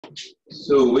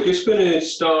So we're just going to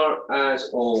start, as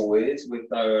always,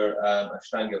 with our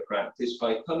Ashtanga practice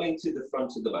by coming to the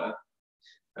front of the mat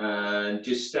and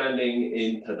just standing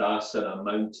in Tadasana,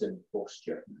 mountain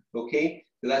posture. Okay,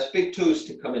 so that's big toes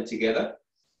to coming together,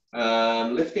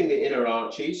 lifting the inner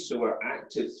arches so we're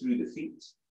active through the feet,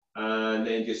 and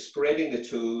then just spreading the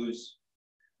toes,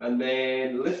 and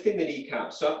then lifting the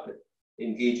kneecaps up,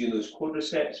 engaging those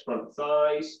quadriceps, front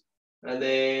thighs, and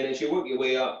then as you work your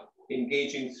way up,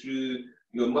 engaging through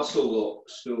your muscle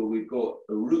locks. So we've got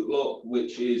a root lock,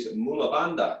 which is Mula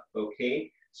Bandha,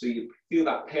 okay? So you feel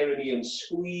that perineum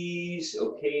squeeze,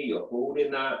 okay? You're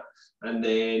holding that, and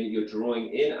then you're drawing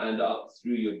in and up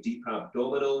through your deep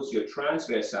abdominals, your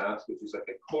transverse abs, which is like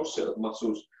a corset of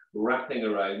muscles wrapping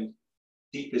around,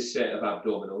 deepest set of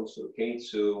abdominals, okay?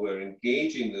 So we're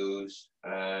engaging those,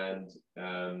 and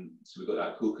so we've got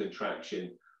that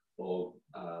co-contraction of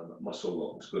muscle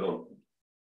locks going on.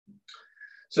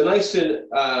 So nice and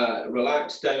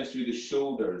relaxed down through the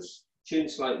shoulders, chin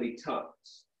slightly tucked.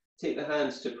 Take the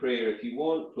hands to prayer if you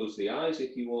want, close the eyes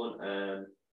if you want, and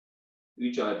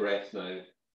Ujjayi breath now.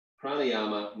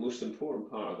 Pranayama, most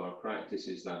important part of our practice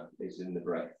is in the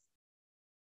breath.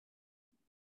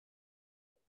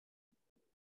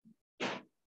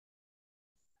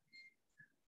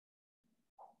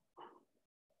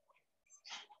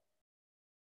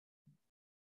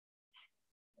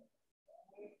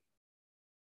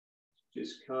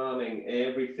 Just calming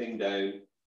everything down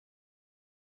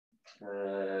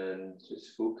and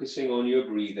just focusing on your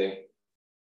breathing.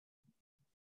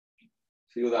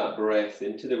 Feel that breath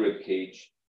into the rib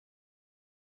cage.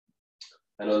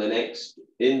 And on the next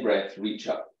in-breath, reach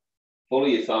up. Follow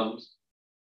your thumbs.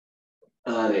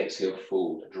 And exhale,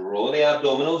 fold. Draw the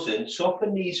abdominals in.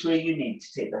 Soften knees where you need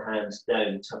to take the hands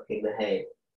down, tucking the head.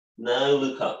 Now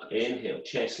look up. Inhale,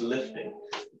 chest lifting.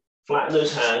 Flatten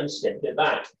those hands, step it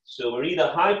back. So we're either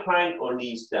high plank or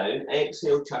knees down.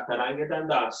 Exhale, Chaturanga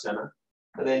Dandasana.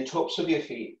 And then tops of your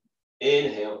feet.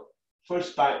 Inhale.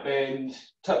 First back bend,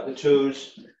 tuck the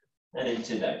toes, and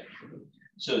into down.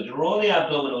 So draw the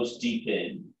abdominals deep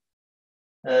in.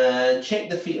 And check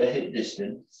the feet at hip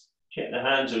distance. Check the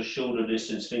hands or shoulder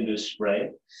distance, fingers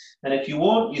spread. And if you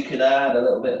want, you could add a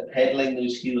little bit of pedaling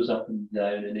those heels up and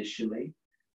down initially.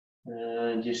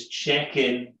 And just check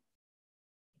in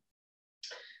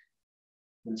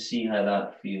and see how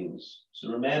that feels.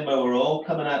 So remember, we're all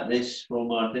coming at this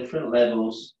from our different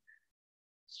levels.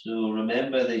 So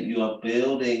remember that you are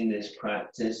building this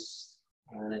practice,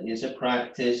 and it is a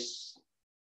practice.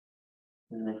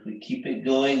 And if we keep it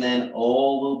going, then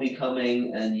all will be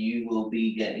coming and you will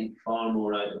be getting far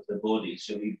more out of the body.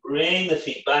 So we bring the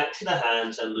feet back to the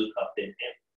hands and look up. Inhale.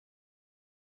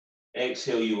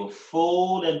 Exhale, you will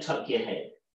fold and tuck your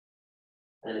head.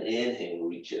 And inhale,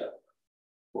 reach it up.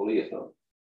 Follow your thumb.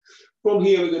 From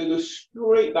here, we're going to go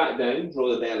straight back down,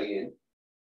 draw the belly in,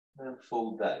 and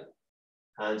fold down.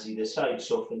 Hands either side,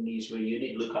 soften knees where you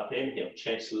need. Look up, inhale,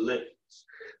 chest lifts.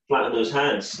 Flatten those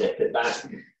hands, step it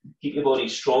back. Keep your body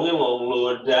strong and long,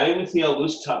 lower down with the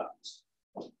elbows tucked.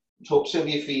 Tops of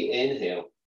your feet, inhale.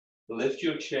 Lift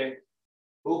your chin,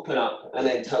 open up, and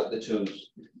then tuck the toes.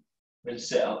 And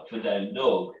set up for down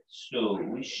dog. So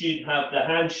we should have the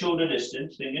hand shoulder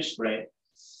distance, fingers spread.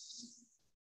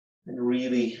 And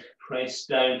really press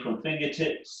down from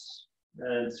fingertips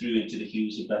and through into the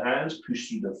heels of the hands. Push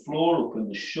through the floor, open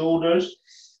the shoulders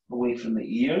away from the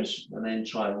ears, and then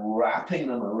try wrapping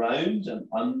them around and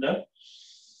under.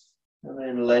 And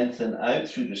then lengthen out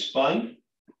through the spine.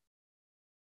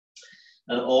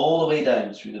 And all the way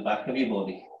down through the back of your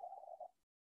body.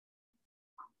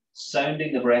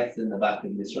 Sounding the breath in the back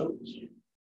of your throat.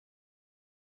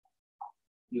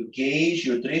 Your gaze,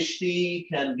 your drishti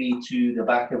can be to the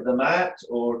back of the mat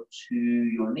or to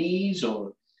your knees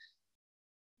or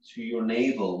to your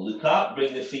navel. Look up,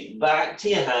 bring the feet back to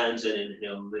your hands and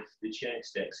inhale, lift the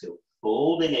chest, exhale,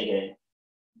 folding again.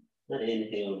 And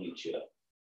inhale, reach it up.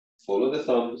 Follow the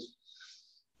thumbs,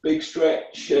 big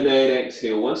stretch, and then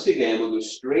exhale. Once again, we'll go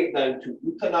straight down to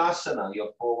Uttanasana,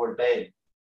 your forward bend.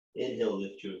 Inhale,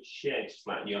 lift your chest,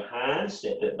 flatten your hands,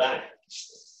 step it back.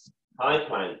 High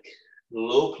plank.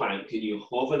 Low plank, can you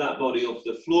hover that body off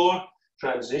the floor?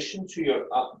 Transition to your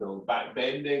up dog, back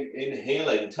bending,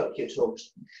 inhaling, tuck your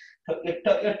toes, tuck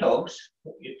your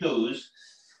toes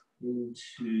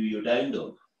into your down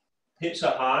dog. Hips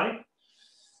are high,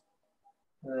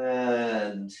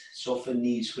 and soften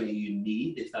knees where you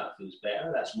need, if that feels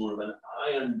better. That's more of an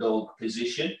iron dog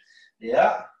position.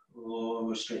 Yeah, or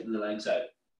we're straightening the legs out.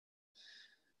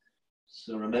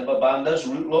 So remember bandhas,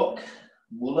 root lock,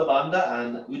 Mula Bandha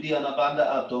and Uddiyana Bandha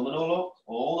abdominal lock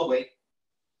all the way.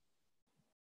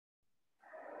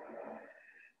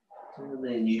 And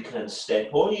then you can step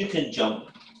or you can jump.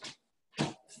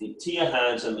 Feet to your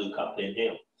hands and look up.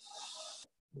 Inhale.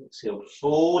 Exhale,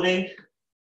 folding.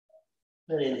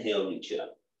 And inhale, reach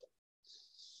up.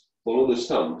 Follow the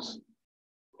thumbs.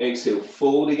 Exhale,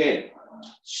 fold again.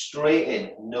 Straight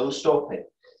in, no stopping.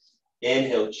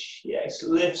 Inhale, chest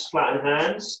lifts, flatten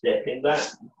hands, stepping back.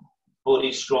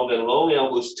 Body strong and long,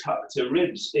 elbows tucked to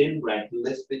ribs. In breath,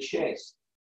 lift the chest.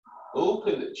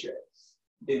 Open the chest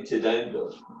into down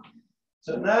dog.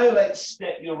 So now let's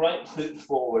step your right foot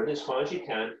forward as far as you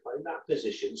can. Find that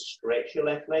position. Stretch your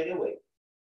left leg away.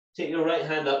 Take your right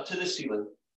hand up to the ceiling.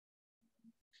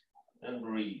 And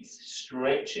breathe.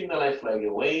 Stretching the left leg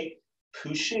away.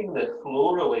 Pushing the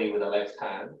floor away with the left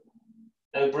hand.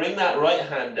 Now bring that right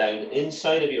hand down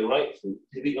inside of your right foot.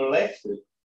 Pivot your left foot.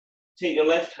 Take your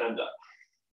left hand up.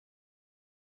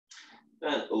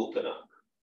 And open up.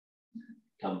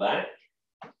 Come back.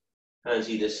 Hands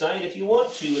either side. If you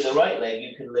want to, with the right leg,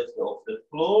 you can lift it off the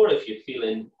floor. If you're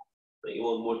feeling that you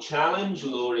want more challenge,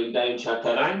 lowering down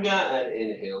chaturanga and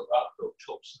inhale up, dog,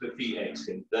 tops of the feet,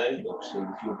 exhale down, dog, stay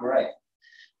with your breath.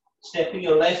 Stepping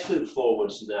your left foot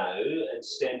forwards now and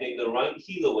sending the right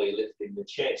heel away, lifting the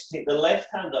chest. Take the left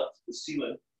hand up to the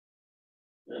ceiling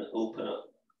and open up.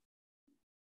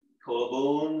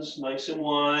 Collarbones nice and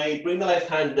wide. Bring the left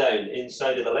hand down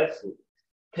inside of the left foot.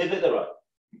 Pivot the right.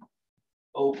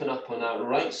 Open up on that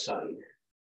right side.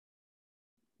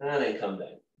 And then come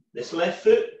down. This left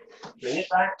foot, bring it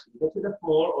back, go to the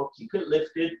floor or keep it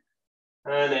lifted.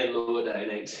 And then lower down.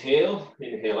 Exhale,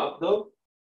 inhale up dog.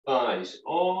 Eyes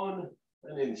on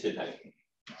and into down.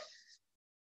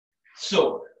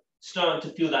 So, starting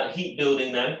to feel that heat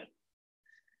building now.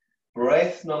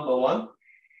 Breath number one.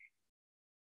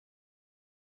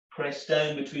 Press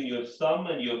down between your thumb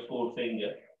and your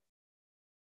forefinger.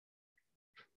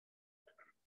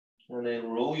 And then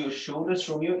roll your shoulders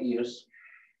from your ears.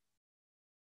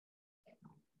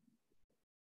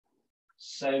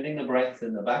 Sounding the breath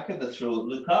in the back of the throat.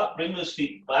 Look up, bring those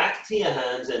feet back to your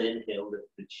hands and inhale, lift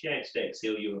the chest.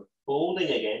 Exhale, you're folding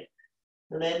again.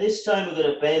 And then this time we're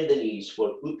going to bend the knees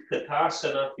for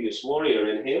Utkatasana, Fierce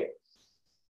Warrior. Inhale.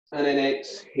 And then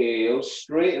exhale,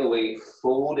 straight away,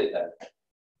 fold it down.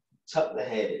 Tuck the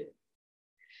head in.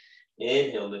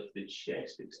 Inhale, lift the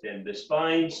chest, extend the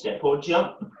spine, step or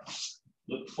jump.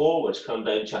 Look forwards, come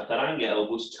down chaturanga,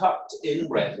 elbows tucked, in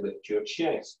breath, lift your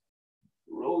chest.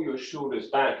 Roll your shoulders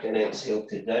back and exhale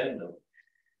to down dog.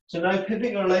 So now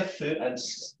pivot your left foot and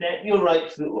step your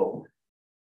right foot long.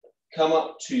 Come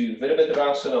up to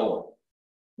Virabhadrasana 1.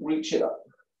 Reach it up.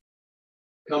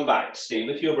 Come back, stay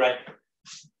with your breath.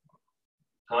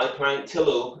 High plank to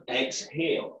low,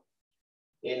 exhale.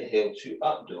 Inhale to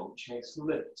up dog, chest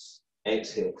lifts.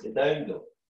 Exhale to down dog.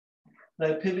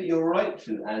 Now pivot your right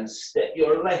foot and step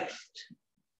your left.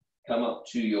 Come up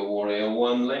to your warrior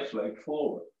 1, left leg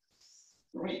forward.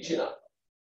 Reach it up.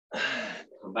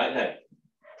 Come back down.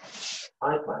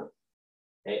 High plank.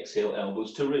 Exhale,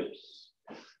 elbows to ribs.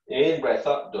 In breath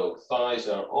up dog. Thighs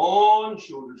are on,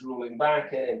 shoulders rolling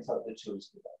back and tuck the toes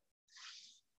to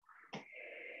back.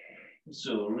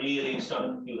 So really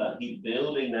starting to feel that heat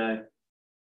building now.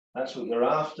 That's what you're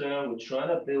after. We're trying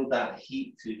to build that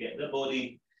heat to get the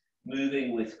body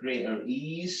moving with greater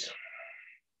ease.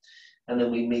 And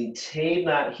then we maintain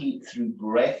that heat through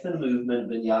breath and movement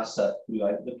vinyasa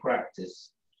throughout the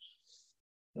practice.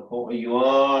 The hotter you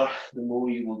are, the more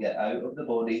you will get out of the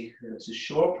body. And it's a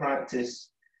short practice.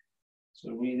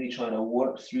 So really trying to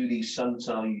work through these sun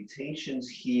salutations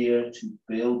here to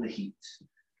build the heat.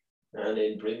 And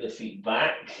then bring the feet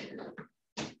back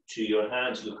to your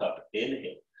hands. Look up.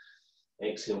 Inhale.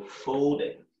 Exhale, fold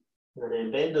it. And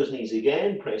then bend those knees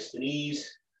again. Press the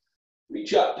knees.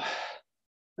 Reach up.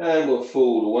 And we'll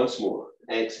fold once more.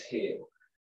 Exhale.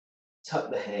 Tuck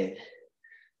the head.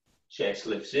 Chest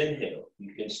lifts, inhale.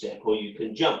 You can step or you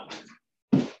can jump.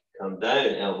 Come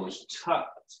down, elbows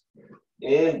tucked.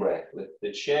 In breath, lift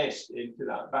the chest into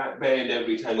that back bend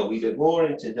every time a wee bit more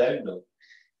into down dog.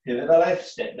 Pivot the left,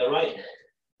 step the right.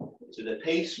 To the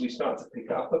pace, we start to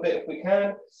pick up a bit if we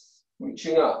can.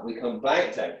 Reaching up, we come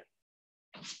back down.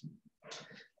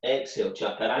 Exhale,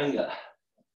 chaturanga.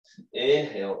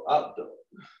 Inhale, up dog.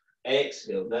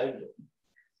 Exhale, down dog.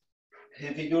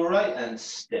 Pivot your right and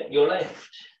step your left.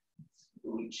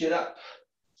 Reach it up.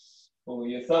 Over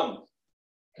your thumb.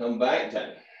 Come back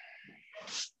down.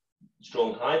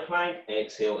 Strong high plank.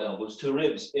 Exhale, elbows to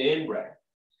ribs. In breath.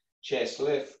 Chest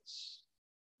lifts.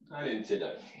 And into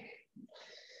down.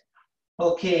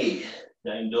 Okay.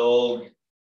 Down dog.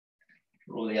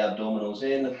 Roll the abdominals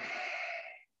in.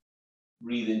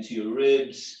 Breathe into your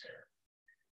ribs.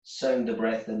 Sound the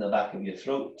breath in the back of your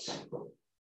throat.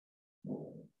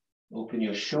 Open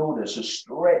your shoulders, so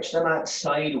stretch the mat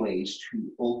sideways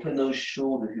to open those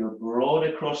shoulders. You're broad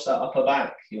across that upper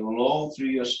back. You're long through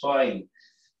your spine.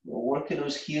 You're working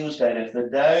those heels down. If they're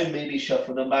down, maybe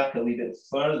shuffle them back a wee bit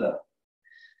further.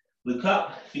 Look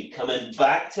up, feet coming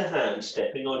back to hand,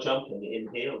 stepping or jumping.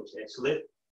 Inhale, chest lift.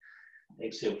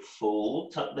 Exhale,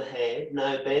 fold, tuck the head.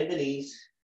 Now bend the knees.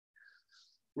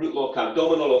 Root lock,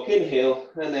 abdominal lock, inhale,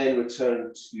 and then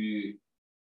return to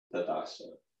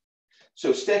Tadasana.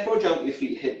 So step or jump your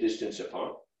feet hip distance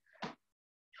apart.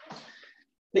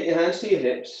 Take your hands to your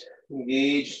hips,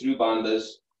 engage through bandhas.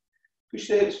 Push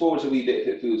the hips forwards a wee bit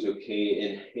if it feels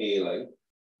okay, inhaling.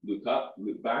 Look up,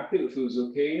 look back if it feels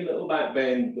okay. A little back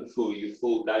bend before you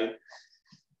fold down.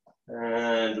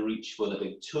 And reach for the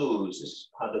big toes. This is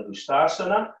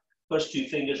Padangusthasana. First two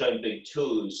fingers round big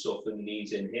toes, soften the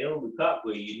knees, inhale, look up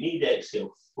where you need,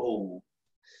 exhale, fold.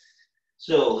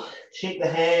 So, shake the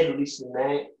head, release the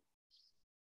neck.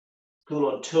 Pull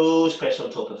on toes, press on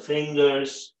top of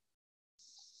fingers.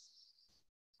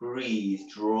 Breathe,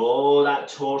 draw that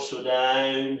torso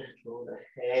down, draw the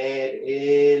head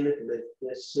in, lift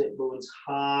the sit bones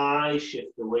high,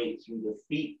 shift the weight through the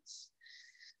feet.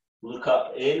 Look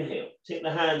up, inhale. Take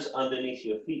the hands underneath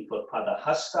your feet for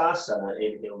Padahastasana.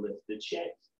 Inhale, lift the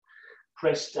chest.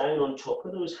 Press down on top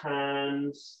of those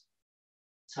hands.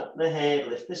 Tuck the head,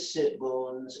 lift the sit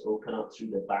bones, open up through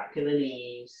the back of the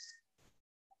knees.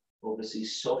 Obviously,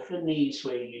 soften knees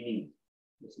where you need.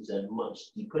 This is a much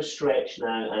deeper stretch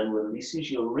now and releases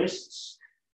your wrists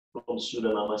from Surya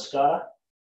Namaskar.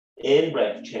 In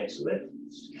breath, chest lift.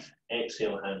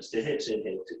 Exhale, hands to hips.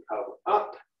 Inhale to come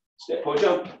up. Step or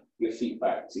jump. Your feet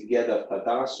back together,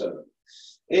 Tadasana.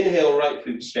 Inhale, right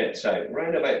foot steps out,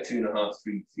 round about 2.5,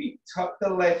 3 feet. Tuck the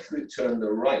left foot, turn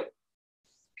the right.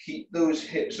 Keep those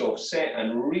hips offset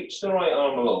and reach the right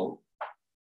arm along.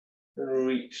 And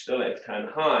reach the left hand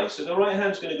high. So the right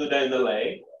hand's going to go down the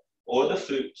leg, or the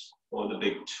foot, or the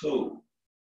big toe.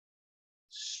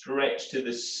 Stretch to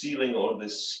the ceiling or the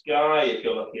sky if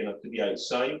you're lucky enough to be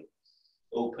outside.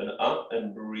 Open up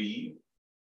and breathe.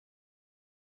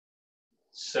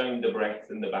 Sound the breath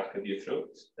in the back of your throat,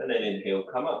 and then inhale,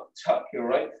 come up. Tuck your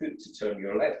right foot to turn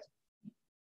your left.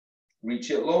 Reach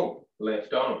it long,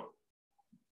 left arm.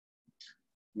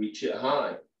 Reach it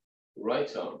high,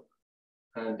 right arm.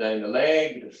 Hand down the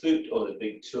leg, the foot, or the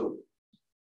big toe.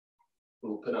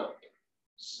 Open up.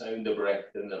 Sound the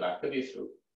breath in the back of your throat.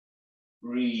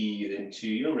 Breathe into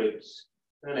your ribs,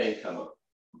 and then come up.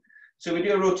 So we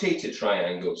do a rotated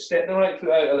triangle. Step the right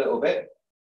foot out a little bit.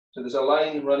 So there's a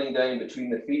line running down between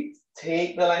the feet.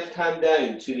 Take the left hand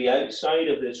down to the outside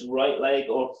of this right leg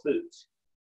or foot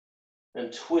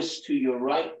and twist to your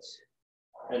right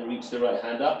and reach the right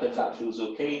hand up if that feels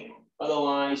okay.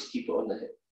 Otherwise, keep it on the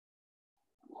hip.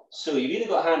 So you've either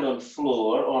got hand on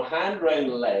floor or hand round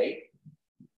leg.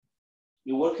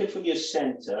 You're working from your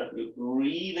center. You're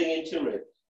breathing into ribs,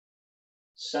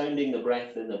 sounding the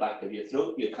breath in the back of your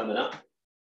throat. You're coming up.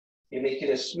 You're making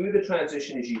as smooth a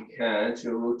transition as you can to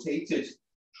a rotated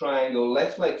triangle,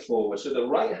 left leg forward. So the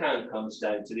right hand comes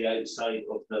down to the outside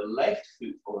of the left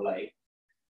foot or leg.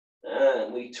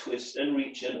 And we twist and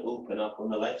reach and open up on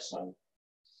the left side.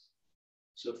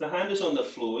 So if the hand is on the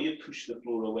floor, you push the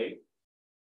floor away.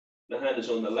 The hand is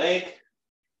on the leg.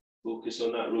 Focus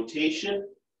on that rotation.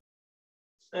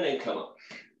 And then come up.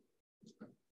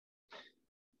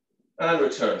 And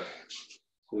return.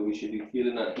 So we should be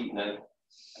feeling that heat now.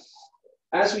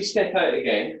 As we step out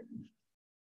again,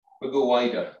 we'll go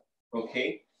wider,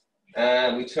 okay?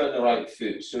 And we turn the right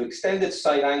foot. So extended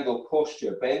side angle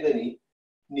posture, bend the knee,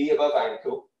 knee above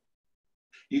ankle.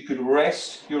 You could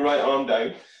rest your right arm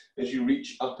down as you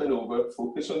reach up and over,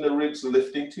 focus on the ribs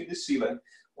lifting to the ceiling,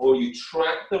 or you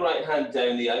track the right hand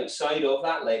down the outside of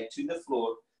that leg to the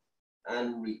floor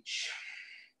and reach.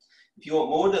 If you want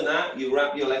more than that, you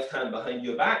wrap your left hand behind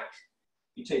your back,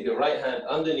 you take your right hand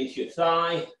underneath your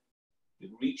thigh,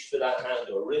 you reach for that hand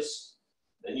or wrist,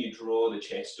 then you draw the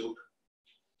chest open.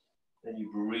 Then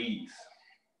you breathe.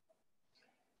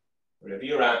 Wherever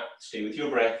you're at, stay with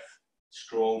your breath.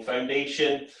 Strong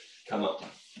foundation, come up.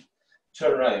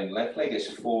 Turn around, left leg is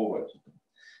forward.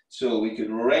 So we could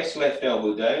rest left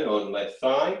elbow down on left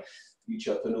thigh, reach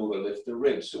up and over, lift the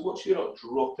ribs. So watch you're not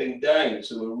dropping down,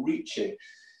 so we're reaching.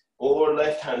 Or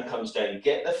left hand comes down,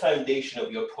 get the foundation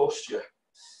of your posture.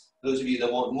 Those of you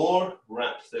that want more,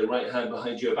 wrap the right hand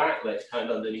behind your back, left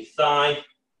hand underneath thigh,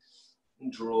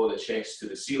 and draw the chest to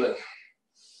the ceiling.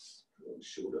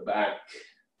 Shoulder back,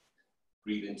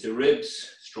 breathe into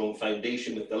ribs, strong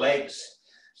foundation with the legs.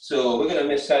 So we're going to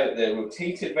miss out the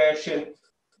rotated version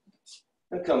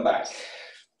and come back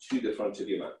to the front of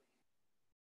your mat.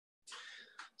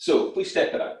 So if we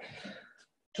step it out,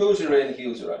 toes are in,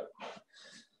 heels are out.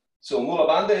 So Mula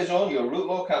Bandha is on, your root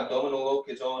lock, abdominal lock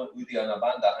is on, Uddiyana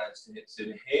Bandha, hands to hips,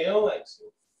 inhale, exhale,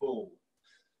 fold.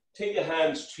 Take your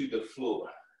hands to the floor.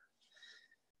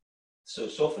 So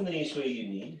soften the knees where you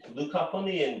need, look up on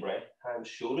the in-breath, hands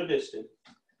shoulder distance,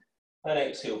 and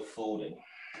exhale, folding.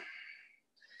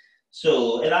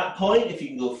 So at that point, if you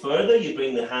can go further, you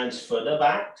bring the hands further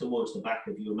back towards the back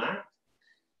of your mat.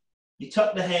 You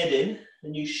tuck the head in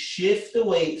and you shift the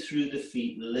weight through the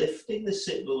feet, lifting the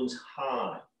sit bones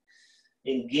high,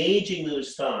 engaging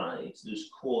those thighs, those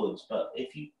quads. But if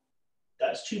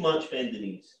that's too much, bend the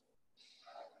knees.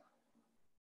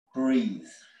 Breathe.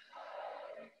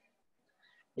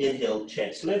 Inhale,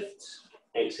 chest lifts.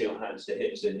 Exhale, hands to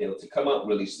hips. Inhale to come up,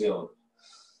 release the arm.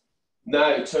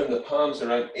 Now turn the palms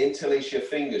around, interlace your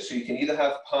fingers. So you can either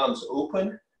have palms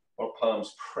open or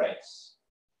palms press.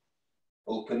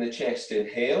 Open the chest,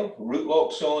 inhale, root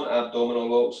locks on, abdominal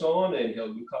locks on, inhale,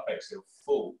 look up, exhale,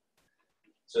 fold.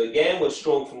 So again, we're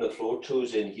strong from the floor,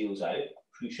 toes in, heels out,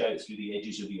 push out through the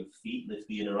edges of your feet, lift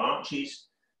the inner arches,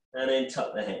 and then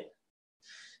tuck the head.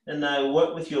 And now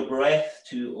work with your breath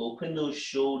to open those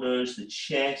shoulders, the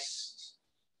chest.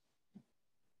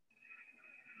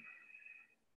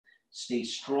 Stay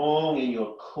strong in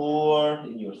your core,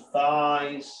 in your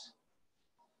thighs.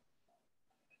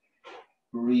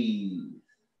 Breathe.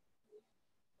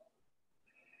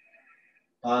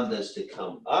 Bandhas to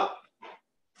come up,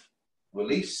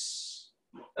 release,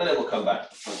 and then we'll come back.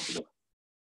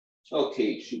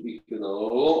 Okay, should be feeling a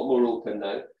lot more open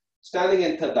now. Standing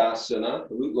in Tadasana,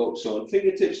 root locks on,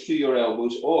 fingertips to your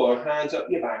elbows or hands up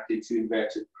your back into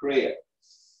inverted prayer.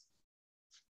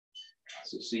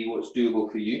 So see what's doable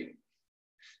for you.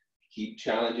 Keep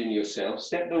challenging yourself.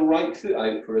 Step the right foot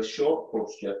out for a short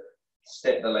posture.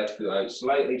 Step the left foot out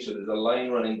slightly so there's a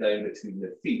line running down between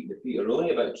the feet. The feet are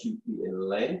only about 2 feet in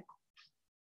length.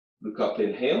 Look up,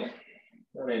 inhale,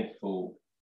 and then fold.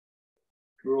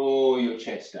 Draw your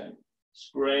chest down.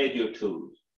 Spread your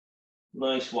toes.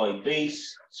 Nice wide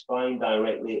base, spine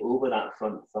directly over that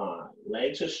front thigh.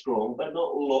 Legs are strong, but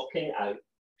not locking out.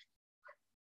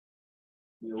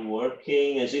 You're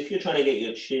working as if you're trying to get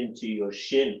your chin to your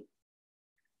shin.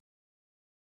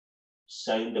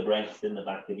 Sound the breath in the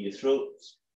back of your throat.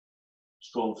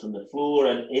 Strong from the floor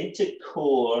and into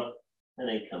core, and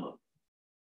then come up.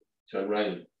 Turn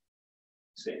round.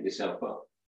 Set yourself up.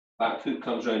 Back foot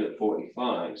comes round at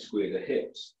 45, square the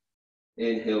hips.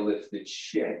 Inhale, lift the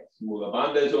chest. Mula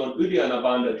Bandha is on, Uddiyana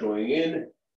Bandha drawing in,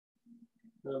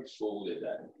 and fold it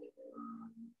down.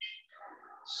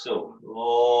 So,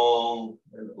 long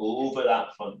and over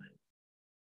that front leg.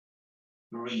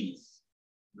 Breathe.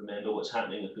 Remember what's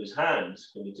happening with those hands.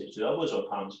 Fingertips to elbows or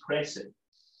palms pressing.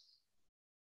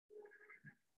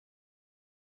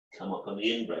 Come up on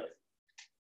the in-breath.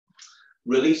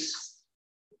 Release,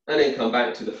 and then come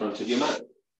back to the front of your mat.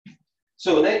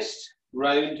 So next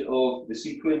round of the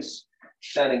sequence,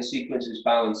 standing sequence is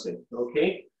balancing,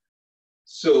 okay?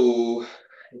 So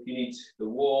if you need the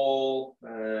wall,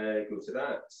 go to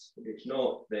that. If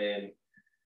not, then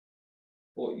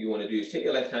what you want to do is take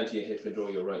your left hand to your hip and draw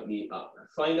your right knee up.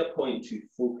 Find a point to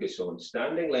focus on.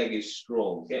 Standing leg is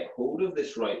strong. Get hold of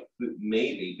this right foot,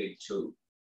 maybe big toe,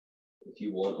 if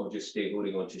you want, or just stay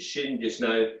holding on to shin just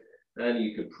now, and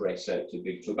you can press out to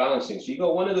big toe balancing. So you've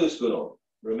got one of those going on.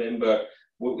 Remember,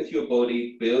 work with your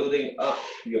body, building up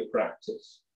your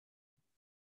practice.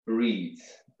 Breathe.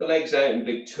 The legs out in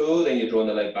big toe, then you're drawing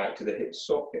the leg back to the hip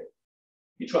socket.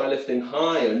 You try lifting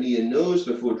higher, knee and nose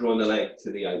before drawing the leg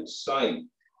to the outside.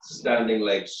 Standing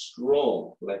leg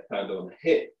strong, left hand on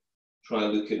hip. Try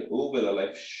looking over the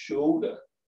left shoulder.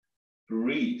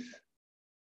 Breathe.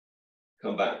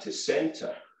 Come back to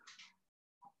center.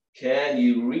 Can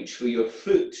you reach for your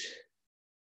foot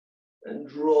and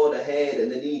draw the head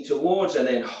and the knee towards, and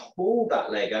then hold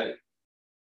that leg out.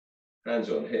 Hands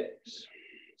on hips.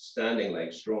 Standing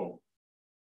leg strong.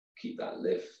 Keep that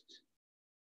lift.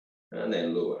 And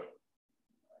then lower.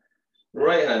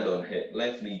 Right hand on hip,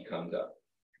 left knee comes up.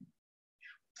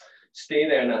 Stay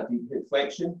there in that deep hip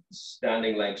flexion,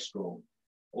 standing leg strong.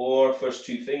 Or first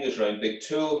two fingers round big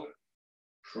toe,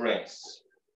 press.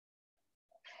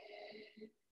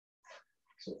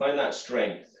 So find that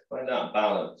strength, find that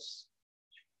balance.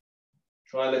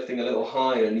 Try lifting a little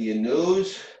higher, knee and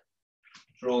nose,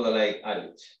 draw the leg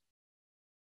out.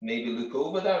 Maybe look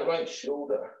over that right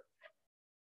shoulder.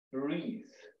 Breathe.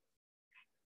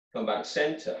 Come back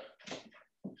center.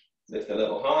 Lift a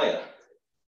little higher.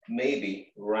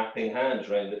 Maybe wrapping hands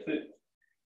around the foot.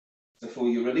 Before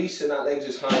you release, and that leg's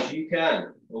as high as you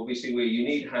can. Obviously where you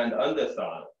need, hand under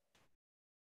thigh.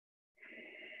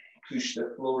 Push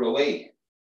the floor away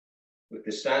with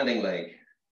the standing leg.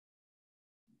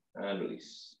 And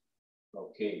release.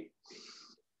 Okay.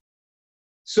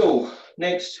 So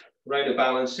next round of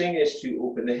balancing is to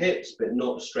open the hips but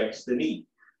not stress the knee.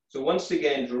 So once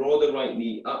again, draw the right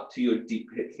knee up to your deep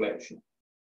hip flexion.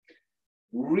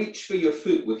 Reach for your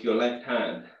foot with your left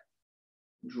hand.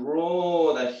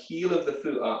 Draw the heel of the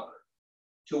foot up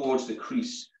towards the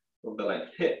crease of the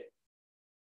left hip.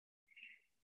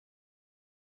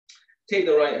 Take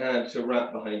the right hand to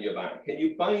wrap behind your back. Can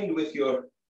you bind with your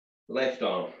left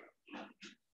arm?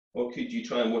 Or could you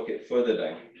try and work it further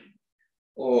down?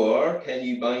 Or can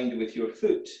you bind with your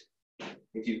foot?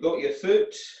 If you've got your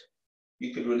foot,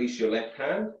 you could release your left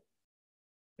hand.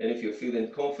 And if you're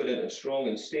feeling confident and strong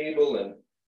and stable and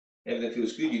everything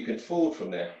feels good, you can fold from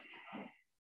there.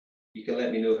 You can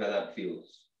let me know how that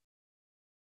feels.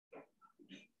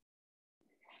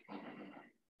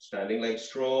 Standing leg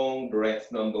strong,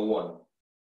 breath number 1.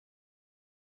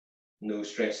 No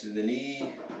stress in the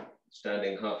knee.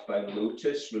 Standing half bound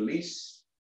lotus, release.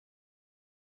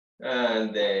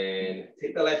 And then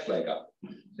take the left leg up.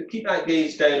 So keep that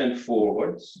gaze down and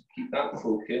forwards. Keep that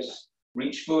focus.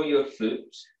 Reach for your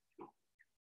foot.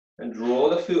 And draw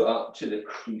the foot up to the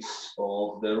crease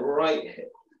of the right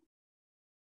hip.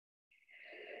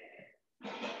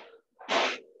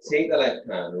 Take the left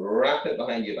hand, wrap it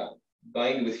behind your back.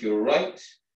 Bind with your right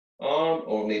arm,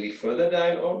 or maybe further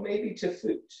down, or maybe to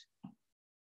foot.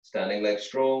 Standing leg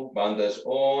strong, bandhas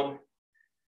on.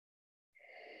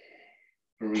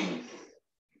 Breathe.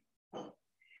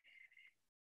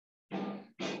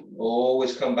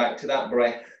 Always come back to that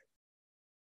breath.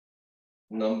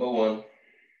 Number 1.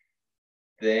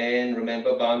 Then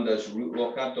remember bandhas, root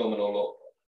lock, abdominal lock.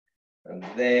 And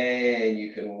then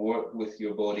you can work with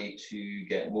your body to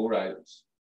get more out.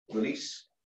 Release.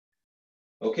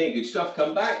 Okay, good stuff.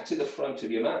 Come back to the front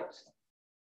of your mat.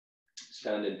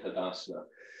 Stand in Tadasana.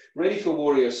 Ready for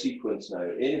warrior sequence now.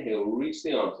 Inhale, reach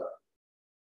the arms up.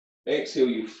 Exhale,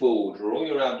 you fold. Roll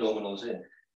your abdominals in.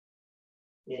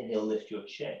 Inhale, lift your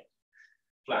chest.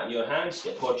 Flatten your hands,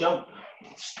 step or jump.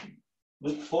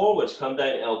 Look forwards, come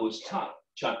down, elbows tuck.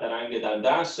 Chaturanga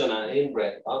Dandasana, in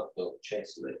breath up, dog,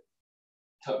 chest lift.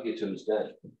 Tuck your toes down.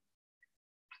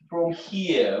 From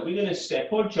here, we're going to step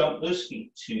or jump those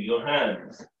feet to your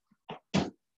hands.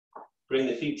 Bring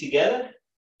the feet together,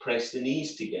 press the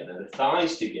knees together, the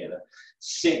thighs together.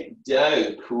 Sink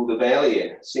down, pull the belly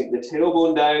in. Sink the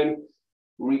tailbone down,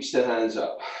 reach the hands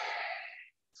up.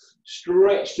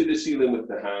 Stretch to the ceiling with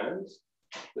the hands,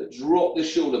 but drop the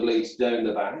shoulder blades down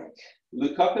the back.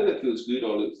 Look up if it feels good,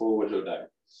 or look forward or down.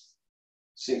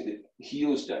 Sink the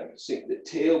heels down, sink the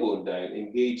tailbone down,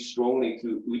 engage strongly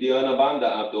through Uddiyana Bandha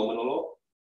abdominal lock.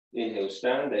 Inhale,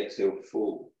 stand, exhale,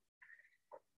 fold.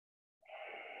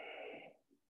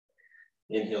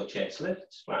 Inhale, chest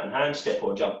lift, flatten hands, step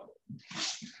or jump.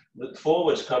 Look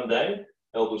forwards, come down,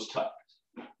 elbows tucked.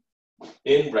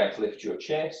 In breath, lift your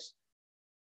chest.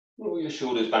 Roll your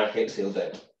shoulders back, exhale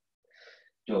down.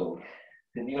 Dog.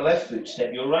 Step your left foot,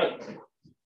 step your right.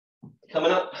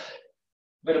 Coming up.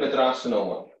 Virabhadrasana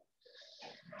 1.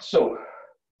 So,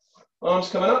 arms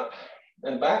coming up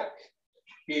and back.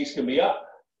 Gaze can be up,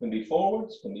 can be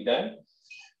forwards, can be down.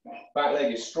 Back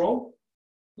leg is strong.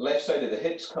 Left side of the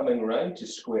hips coming around to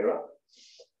square up.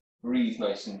 Breathe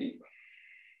nice and deep.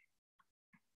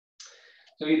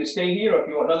 So either stay here, or if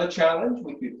you want another challenge,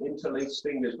 we could interlace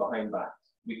fingers behind back.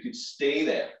 We could stay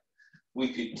there.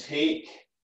 We could take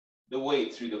the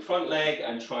weight through the front leg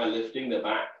and try lifting the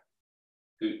back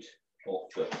foot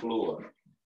off the floor.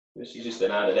 This is just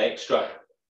an added extra,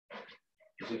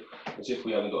 as if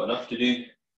we haven't got enough to do.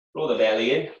 Roll the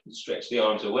belly in, stretch the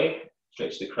arms away,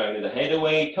 stretch the crown of the head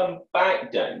away, come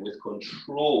back down with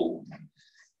control.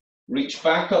 Reach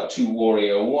back up to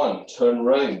warrior 1, turn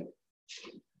round.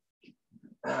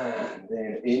 And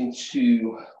then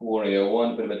into warrior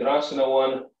 1, Virabhadrasana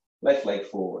 1, left leg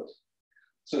forward.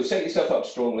 So set yourself up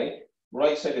strongly,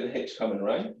 right side of the hips coming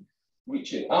around.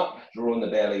 Reaching up, drawing the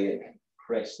belly in,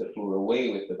 press the floor away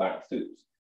with the back foot.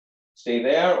 Stay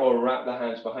there or wrap the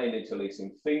hands behind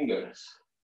interlacing fingers.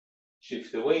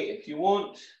 Shift the weight if you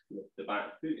want, lift the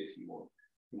back foot if you want.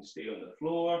 You can stay on the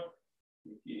floor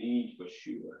if you need, for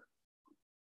sure.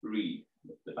 Breathe,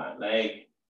 lift the back leg.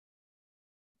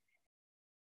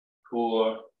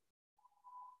 Core.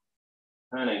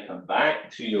 And then come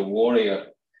back to your warrior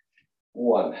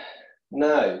 1.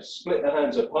 Now, split the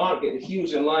hands apart, get the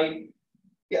heels in line,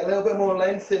 get a little bit more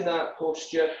length in that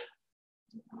posture.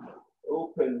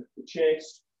 Open the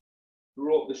chest,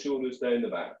 drop the shoulders down the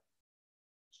back.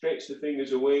 Stretch the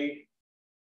fingers away,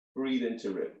 breathe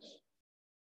into ribs.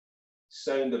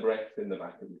 Sound the breath in the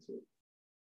back of the throat.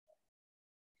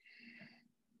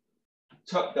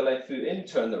 Tuck the left foot in,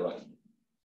 turn the right.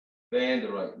 Bend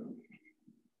the right knee.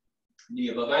 Knee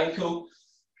above ankle,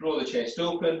 draw the chest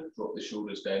open, drop the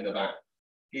shoulders down the back.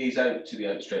 Gaze out to the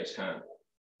outstretched hand.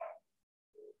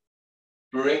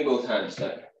 Bring both hands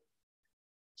down.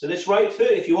 So this right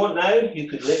foot, if you want now, you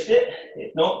could lift it.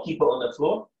 If not, keep it on the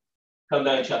floor. Come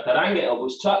down, chaturanga,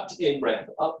 elbows tucked, in breath,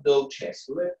 up dog, chest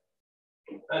lift,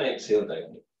 and exhale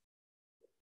down.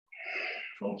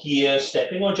 From here,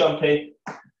 stepping or jumping,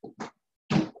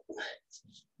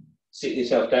 sit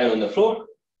yourself down on the floor.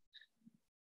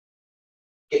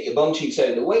 Get your bum cheeks out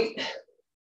of the way,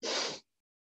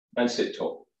 and sit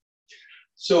tall.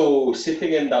 So,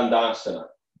 sitting in Dandasana,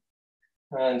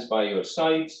 hands by your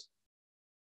sides,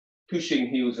 pushing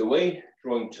heels away,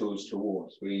 drawing toes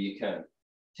towards where you can.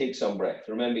 Take some breath.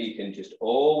 Remember, you can just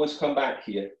always come back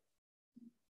here.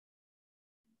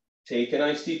 Take a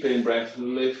nice deep in-breath,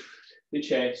 lift the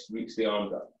chest, reach the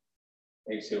arms up.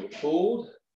 Exhale, fold,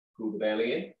 pull the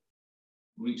belly in.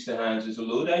 Reach the hands as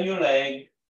low down your leg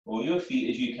or your feet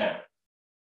as you can.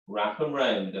 Wrap them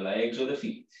round the legs or the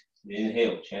feet.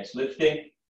 Inhale, chest lifting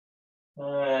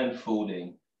and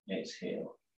folding.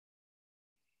 Exhale.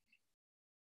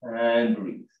 And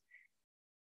breathe.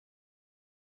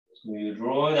 So you're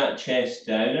drawing that chest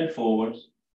down and forward.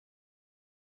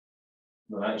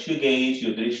 Relax your gaze,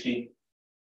 your drishti.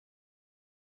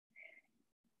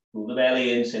 Pull the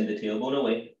belly in, send the tailbone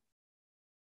away.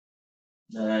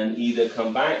 And either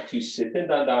come back to sit in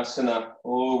Dandasana,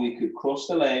 or we could cross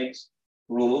the legs,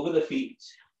 roll over the feet,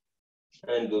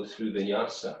 and go through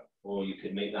Vinyasa. Or you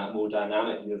could make that more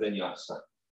dynamic with Vinyasa.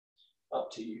 Up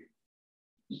to you.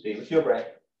 Stay with your breath.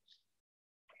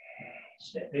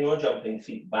 Stepping or jumping,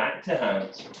 feet back to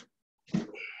hands.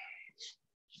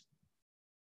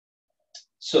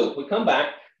 So we come back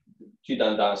to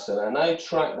Dandasana, and I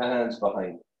track the hands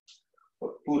behind.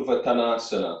 Purva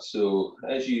Tanasana. So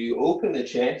as you open the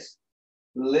chest,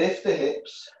 lift the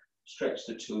hips, stretch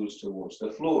the toes towards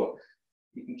the floor.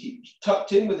 You can keep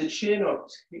tucked in with the chin or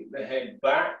take the head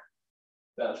back.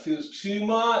 That feels too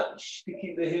much to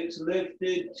keep the hips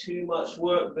lifted, too much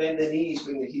work. Bend the knees,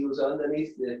 bring the heels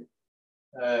underneath the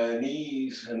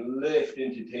knees and lift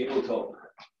into tabletop.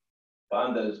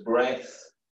 Bandha's breath.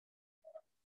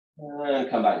 And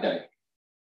come back down.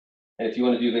 And if you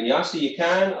want to do Vinyasa, you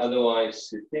can. Otherwise,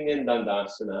 sitting in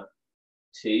Dandasana,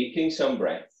 taking some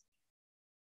breath.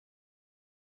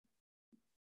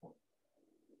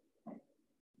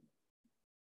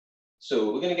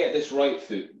 So we're going to get this right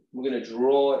foot. We're going to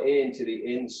draw into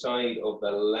the inside of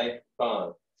the left thigh.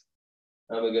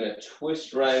 And we're going to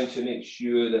twist round to make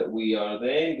sure that we are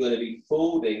then going to be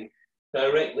folding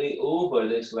directly over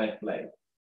this left leg.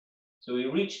 So we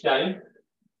reach down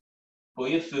for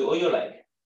your foot or your leg.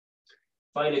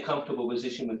 Find a comfortable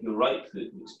position with your right foot.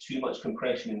 If there's too much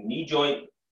compression in the knee joint,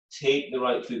 take the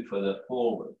right foot further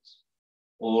forwards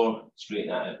or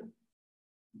straighten out.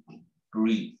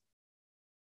 Breathe.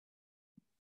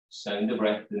 Sound the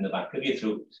breath in the back of your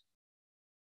throat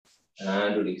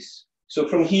and release. So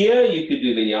from here, you could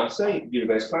do Vinyasa, you could do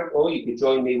reverse plank, or you could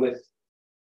join me with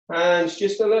hands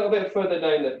just a little bit further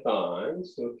down the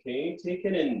thighs. Okay, take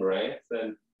an in-breath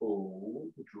and fold,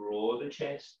 draw the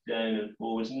chest down and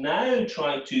forwards. Now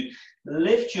try to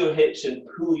lift your hips and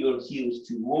pull your heels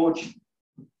towards you.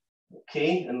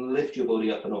 Okay, and lift your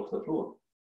body up and off the floor.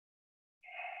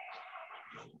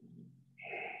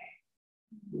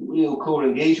 Real core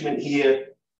engagement here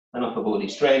and upper body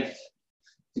strength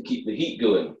to keep the heat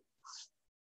going.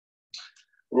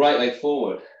 Right leg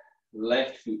forward,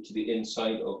 left foot to the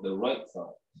inside of the right thigh.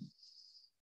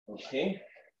 Okay,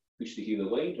 push the heel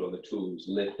away, draw the toes,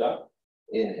 lift up,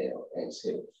 inhale,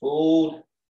 exhale, fold,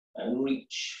 and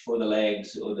reach for the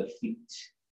legs or the feet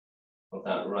of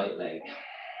that right leg.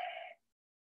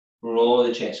 Draw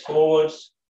the chest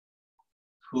forwards,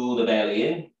 pull the belly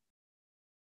in,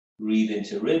 breathe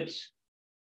into ribs.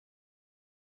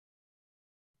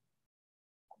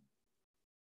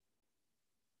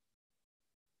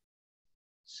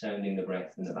 Sounding the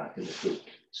breath in the back of the throat.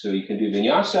 So you can do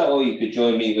Vinyasa, or you could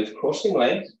join me with crossing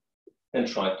legs and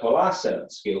try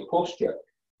Talasana, scale posture.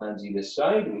 Hands either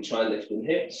side, we try lifting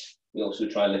hips. We also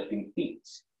try lifting feet,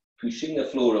 pushing the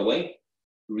floor away,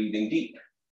 breathing deep.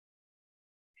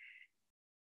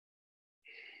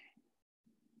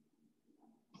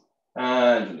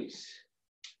 And release.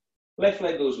 Left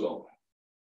leg goes long.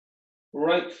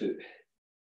 Right foot.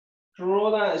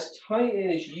 Draw that as tight in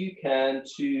as you can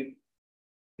to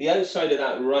the outside of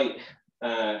that right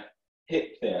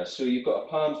hip there. So you've got a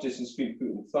palm's distance between foot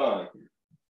and thigh.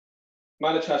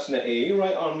 Madachasana A,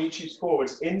 right arm reaches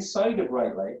forwards inside of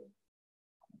right leg.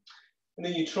 And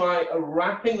then you try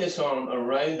wrapping this arm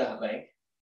around that leg.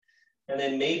 And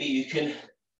then maybe you can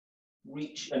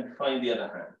reach and find the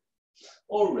other hand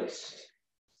or wrist.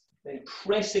 Then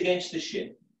press against the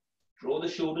shin, draw the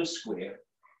shoulders square,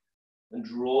 and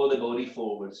draw the body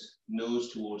forwards,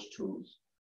 nose towards toes,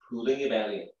 pulling your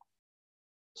belly in,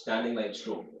 standing leg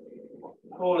strong.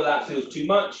 If all of that feels too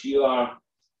much, you are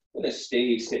going to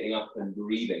stay sitting up and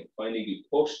breathing, finding good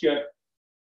posture.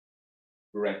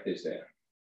 Breath is there.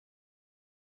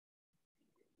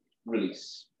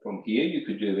 Release. From here, you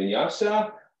could do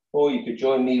vinyasa, or you could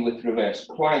join me with reverse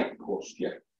plank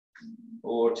posture,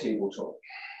 or tabletop.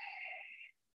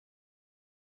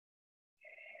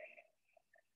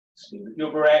 Stay with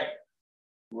your breath.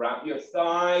 Wrap your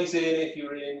thighs in if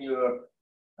you're in your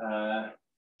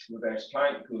reverse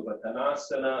plank,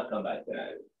 Purvattanasana. Come back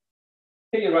down.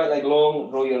 Take your right leg long,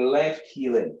 draw your left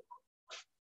heel in.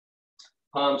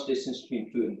 Palms distance between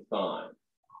foot and thigh.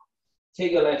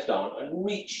 Take your left arm and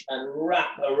reach and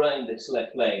wrap around this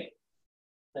left leg.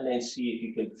 And then see if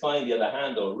you can find the other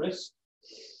hand or wrist.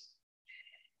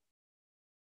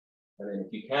 And then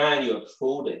if you can, you're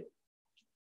folding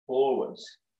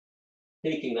forwards,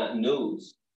 taking that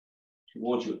nose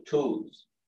towards your toes.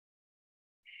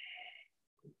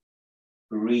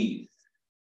 Breathe.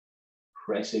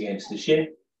 Press against the shin.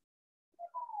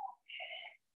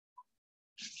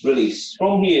 Release.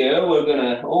 From here, we're going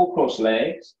to all cross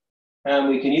legs. And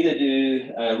we can either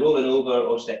do rolling over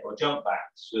or step or jump back.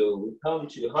 So we come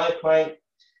to high plank,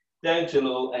 down to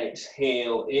low,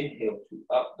 exhale, inhale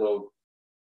to up dog.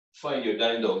 Find your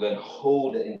down dog, then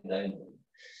hold it in down dog.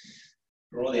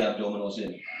 Draw the abdominals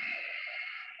in.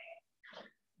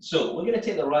 So we're going to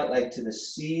take the right leg to the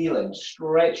ceiling,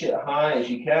 stretch it high as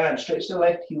you can, stretch the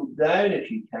left heel down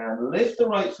if you can, lift the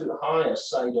right foot higher,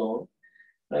 side on.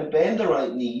 Now bend the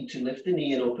right knee to lift the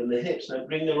knee and open the hips. Now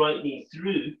bring the right knee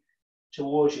through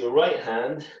towards your right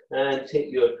hand and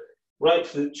take your right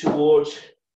foot towards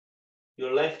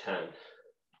your left hand,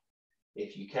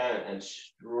 if you can, and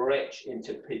stretch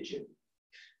into pigeon.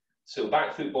 So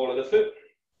back foot, ball of the foot.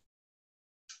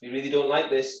 If you really don't like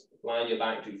this, lie on your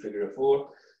back, do figure of four.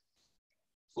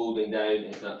 Folding down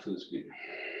if that feels good.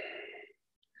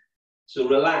 So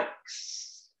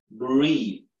relax,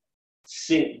 breathe,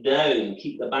 sink down,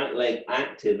 keep the back leg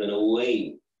active and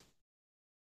away.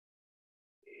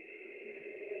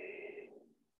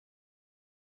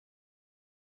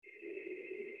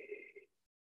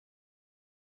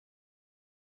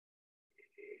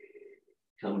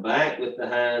 Come back with the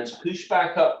hands, push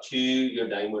back up to your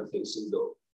downward facing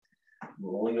dog.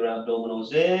 Roll your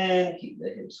abdominals in, keep the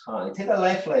hips high. Take the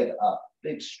left leg up,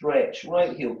 big stretch,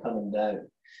 right heel coming down.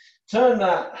 Turn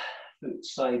that foot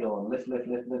side on, lift, lift,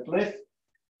 lift, lift, lift.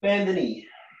 Bend the knee,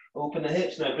 open the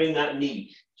hips. Now bring that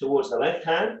knee towards the left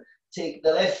hand. Take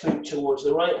the left foot towards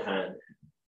the right hand.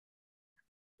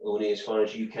 Only as far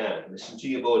as you can. Listen to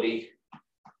your body.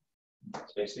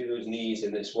 Especially those knees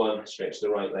in this one. Stretch the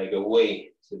right leg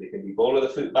away. So they can be ball of the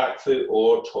foot, back foot,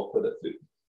 or top of the foot.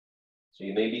 So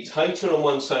you may be tighter on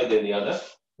one side than the other.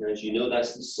 And as you know,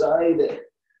 that's the side that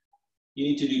you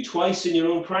need to do twice in your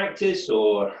own practice,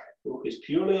 or focus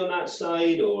purely on that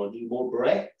side, or do more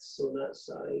breaths on that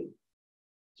side.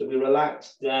 So we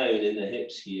relax down in the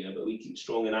hips here, but we keep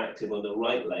strong and active on the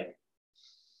right leg.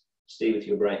 Stay with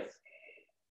your breath.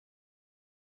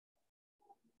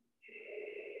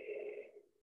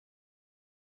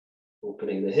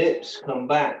 Opening the hips, come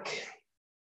back,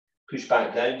 push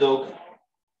back down dog.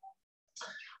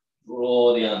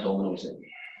 Draw the abdominals in.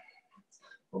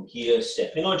 From here,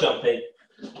 stepping or jumping.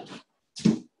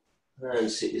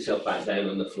 And sit yourself back down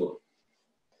on the floor.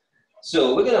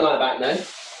 So we're going to lie back now.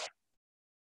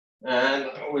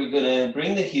 And we're going to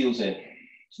bring the heels in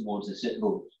towards the sit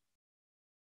bones.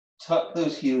 Tuck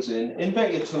those heels in.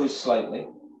 Invert your toes slightly.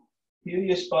 Heel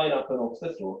your spine up and off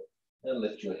the floor. And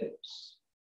lift your hips.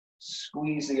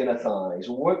 Squeeze the inner thighs.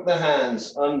 Work the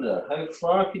hands under. How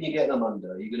far can you get them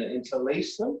under? Are you going to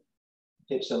interlace them?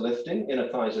 Hips are lifting, inner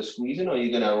thighs are squeezing, or are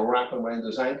you going to wrap around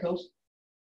those ankles?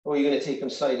 Or are you going to take them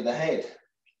side of the head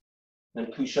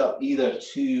and push up either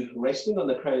to resting on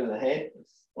the crown of the head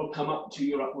or come up to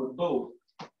your upward bow.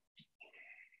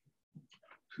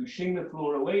 Pushing the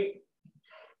floor away.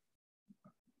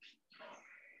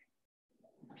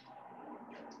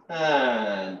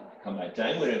 And come back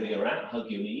down wherever you're at, hug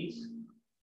your knees.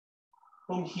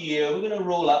 From here, we're going to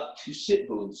roll up to sit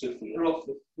bones, so feet are off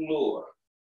the floor.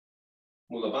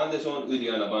 Mula Bandhas,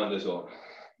 Uddiyana Bandhas.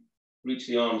 Reach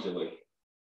the arms away.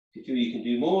 If you feel you can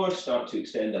do more, start to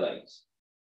extend the legs.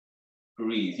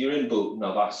 Breathe. You're in both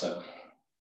Navasana.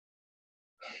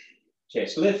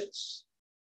 chest lifts,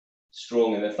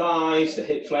 strong in the thighs, the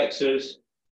hip flexors,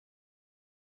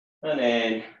 and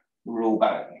then roll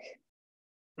back.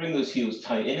 Bring those heels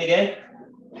tight in again.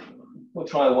 We'll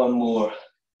try one more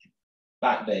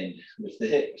back bend with the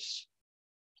hips.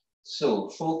 So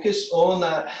focus on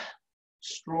that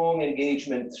strong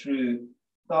engagement through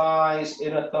thighs,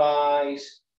 inner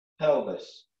thighs,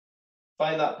 pelvis.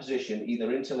 Find that position,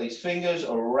 either interlace fingers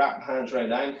or wrap hands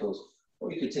around ankles.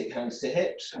 Or you could take hands to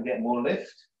hips and get more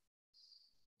lift.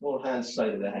 More hands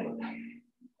side of the head.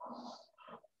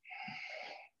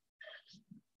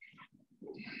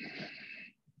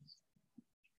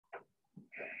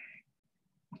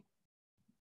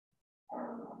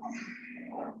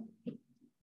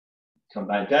 Come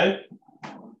back down.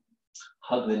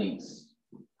 Hug the knees.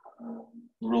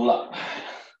 Roll up.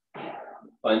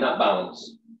 Find that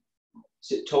balance.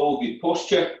 Sit tall, good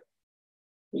posture.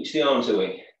 Reach the arms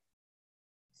away.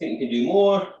 Think you can do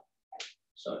more?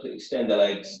 Start to extend the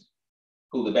legs.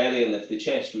 Pull the belly and lift the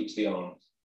chest, reach the arms.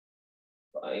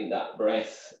 Find that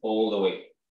breath all the way.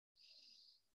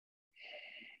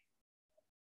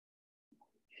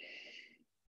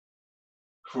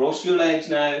 Cross your legs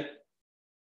now.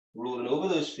 Rolling over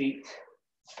those feet.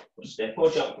 Or step or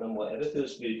jump them, whatever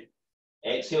feels good.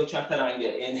 Exhale,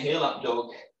 chaturanga. Inhale, up dog.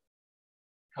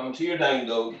 Come to your down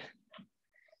dog.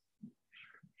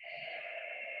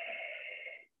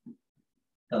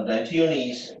 Come down to your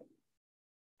knees.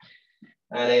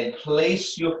 And then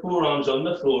place your forearms on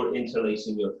the floor,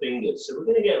 interlacing your fingers. So we're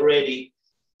going to get ready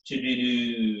to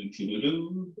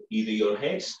do either your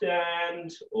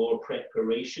headstand or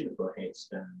preparation for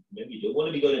headstand. Maybe you don't want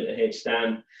to be going into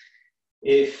headstand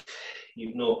if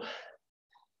you've not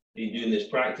been doing this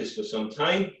practice for some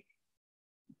time.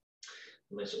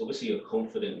 Unless obviously you're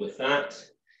confident with that.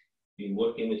 Been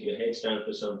working with your headstand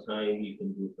for some time, you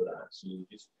can go for that. So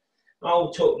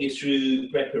I'll talk you through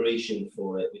preparation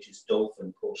for it, which is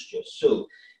dolphin posture. So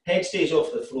head stays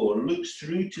off the floor, looks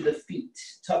through to the feet,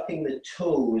 tucking the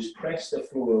toes, press the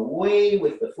floor away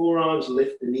with the forearms,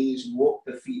 lift the knees, walk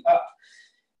the feet up.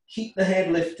 Keep the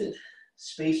head lifted,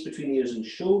 space between ears and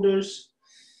shoulders.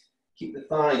 Keep the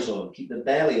thighs on, keep the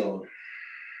belly on.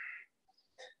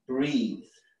 Breathe.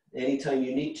 Anytime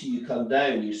you need to, you come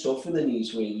down, you soften the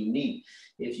knees where you need.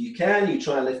 If you can, you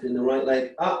try lifting the right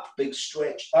leg up, big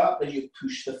stretch up, and you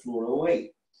push the floor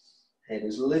away. Head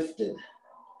is lifted.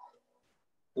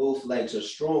 Both legs are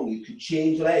strong. You could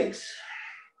change legs.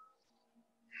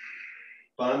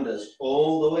 Bandhas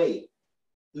all the way.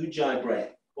 Ujjayi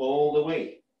breath all the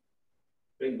way.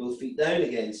 Bring both feet down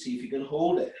again. See if you can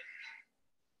hold it.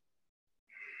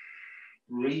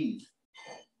 Breathe.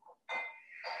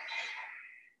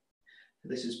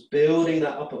 This is building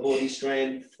that upper body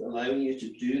strength, allowing you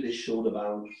to do this shoulder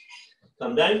balance.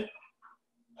 Come down.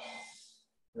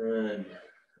 And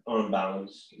arm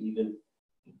balance, even.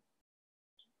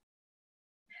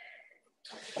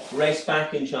 Rest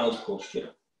back in child's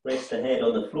posture. Rest the head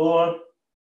on the floor.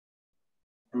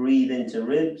 Breathe into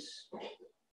ribs.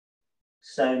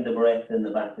 Sound the breath in the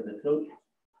back of the throat.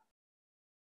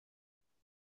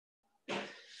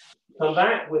 Come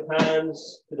back with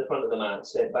hands to the front of the mat.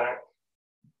 Step back.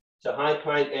 So high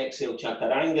plank, exhale,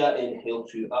 chaturanga, inhale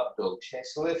to up dog.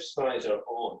 Chest lifts, thighs are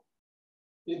on.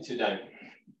 Into down.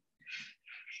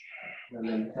 And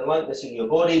then to lightness in your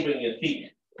body, bring your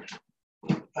feet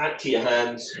back to your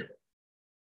hands.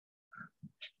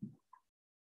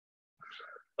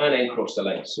 And then cross the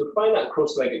legs. So find that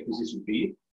cross-legged position for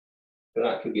you. So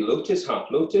that could be lotus, half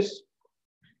lotus.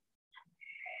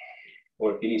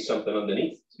 Or if you need something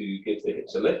underneath to give the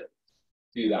hips a lift,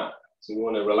 do that. So you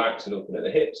want to relax and open at the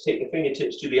hips. Take the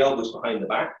fingertips to the elbows behind the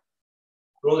back.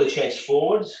 Roll the chest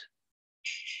forwards.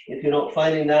 If you're not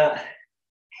finding that,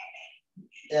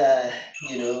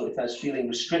 if that's feeling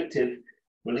restrictive,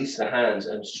 release the hands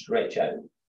and stretch out.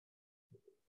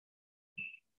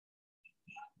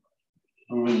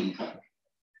 Breathe.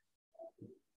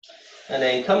 And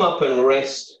then come up and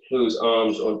rest those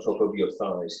arms on top of your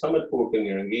thighs. Thumb and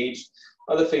forefinger engaged,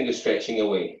 other finger stretching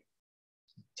away.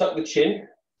 Tuck the chin.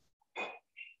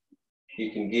 You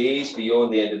can gaze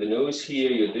beyond the end of the nose here,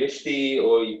 your drishti,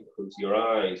 or you can close your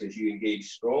eyes as you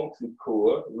engage strong through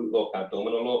core, root lock,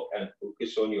 abdominal lock, and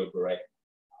focus on your breath.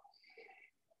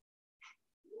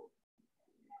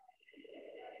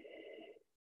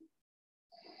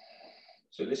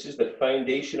 So this is the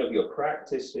foundation of your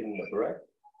practice in the breath.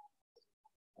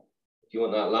 If you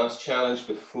want that last challenge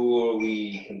before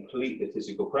we complete the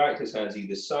physical practice, hands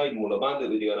either side, Mula Bandha,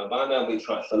 Uddiyana Bandha, and we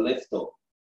try to lift up.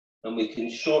 And we can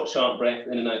short, sharp breath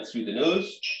in and out through the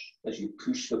nose as you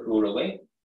push the floor away,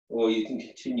 or you can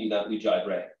continue that Ujjayi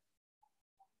breath.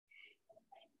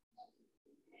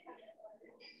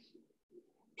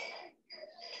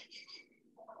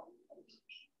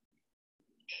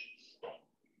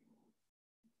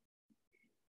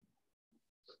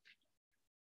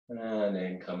 And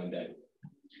then coming down.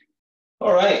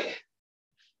 All right.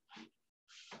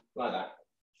 Like that.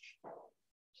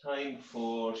 Time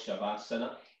for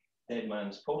Shavasana, dead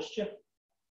man's posture.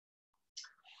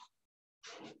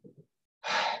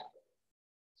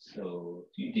 So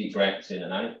a few deep breaths in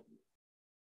and out.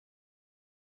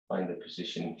 Find the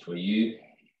position for you.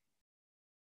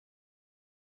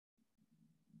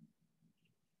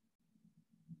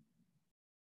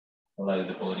 Allow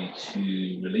the body to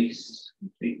release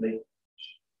completely.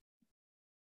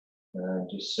 And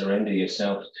just surrender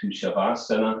yourself to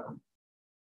Shavasana.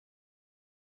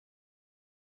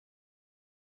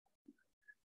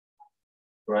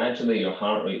 Gradually, your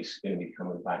heart rate's going to be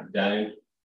coming back down.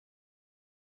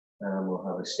 And we'll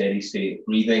have a steady state of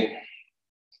breathing.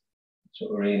 That's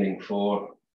what we're aiming for.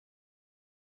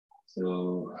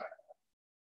 So,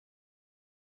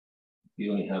 if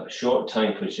you only have a short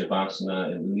time for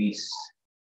Shavasana, at least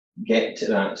get to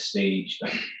that stage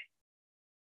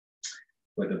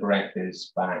where the breath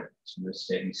is back to a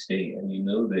steady state and you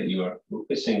know that you are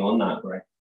focusing on that breath.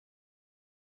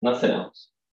 Nothing else.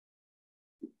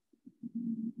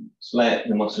 Just let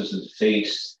the muscles of the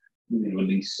face really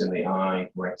release in the eye,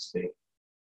 resting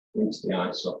into the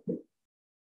eye softly.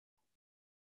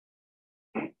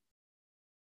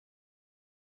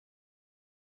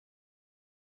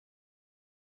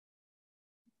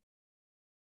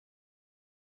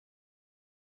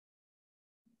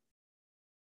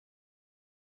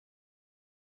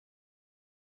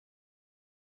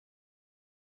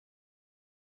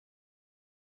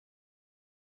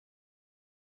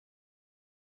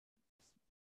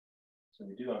 So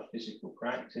we do our physical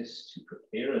practice to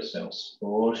prepare ourselves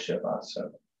for Shavasana.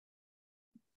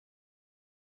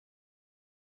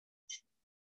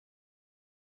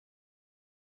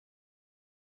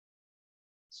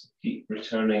 So keep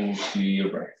returning to your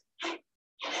breath.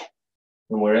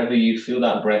 And wherever you feel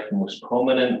that breath most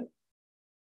prominent,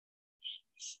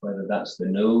 whether that's the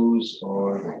nose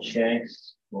or the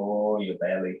chest or your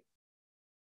belly,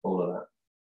 all of that.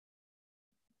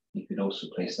 You could also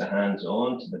place the hands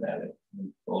onto the belly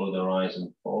and follow the rise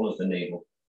and follow the navel.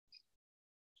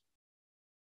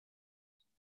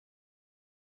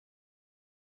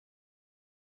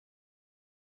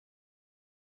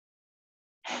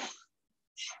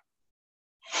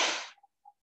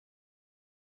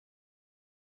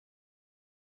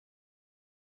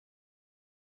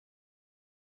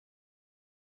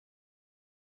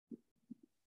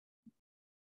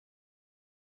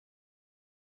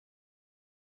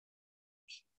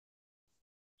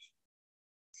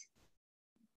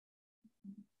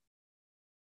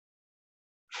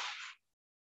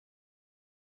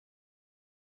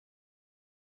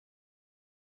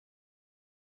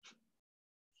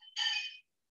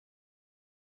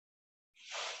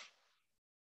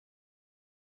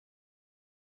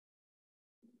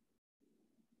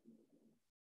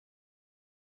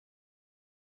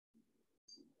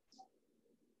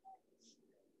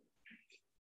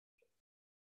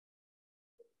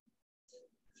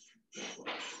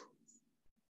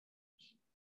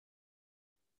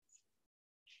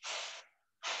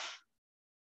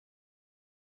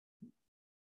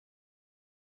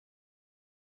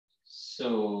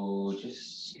 So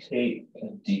just take a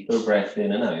deeper breath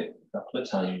in and out a couple of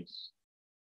times.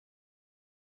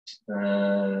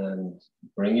 And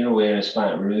bring your awareness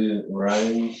back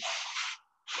around.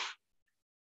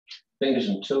 Fingers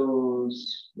and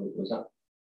toes. What was that?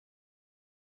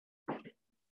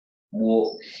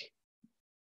 Walk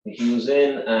the heels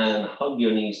in and hug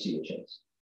your knees to your chest.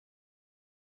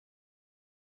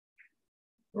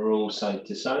 Roll side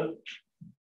to side.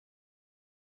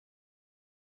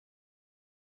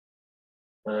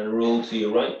 And roll to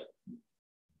your right.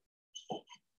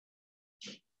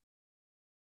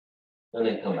 And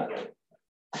then come back.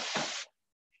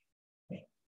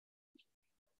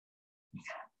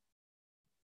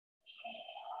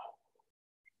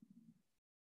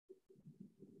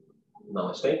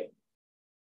 Namaste.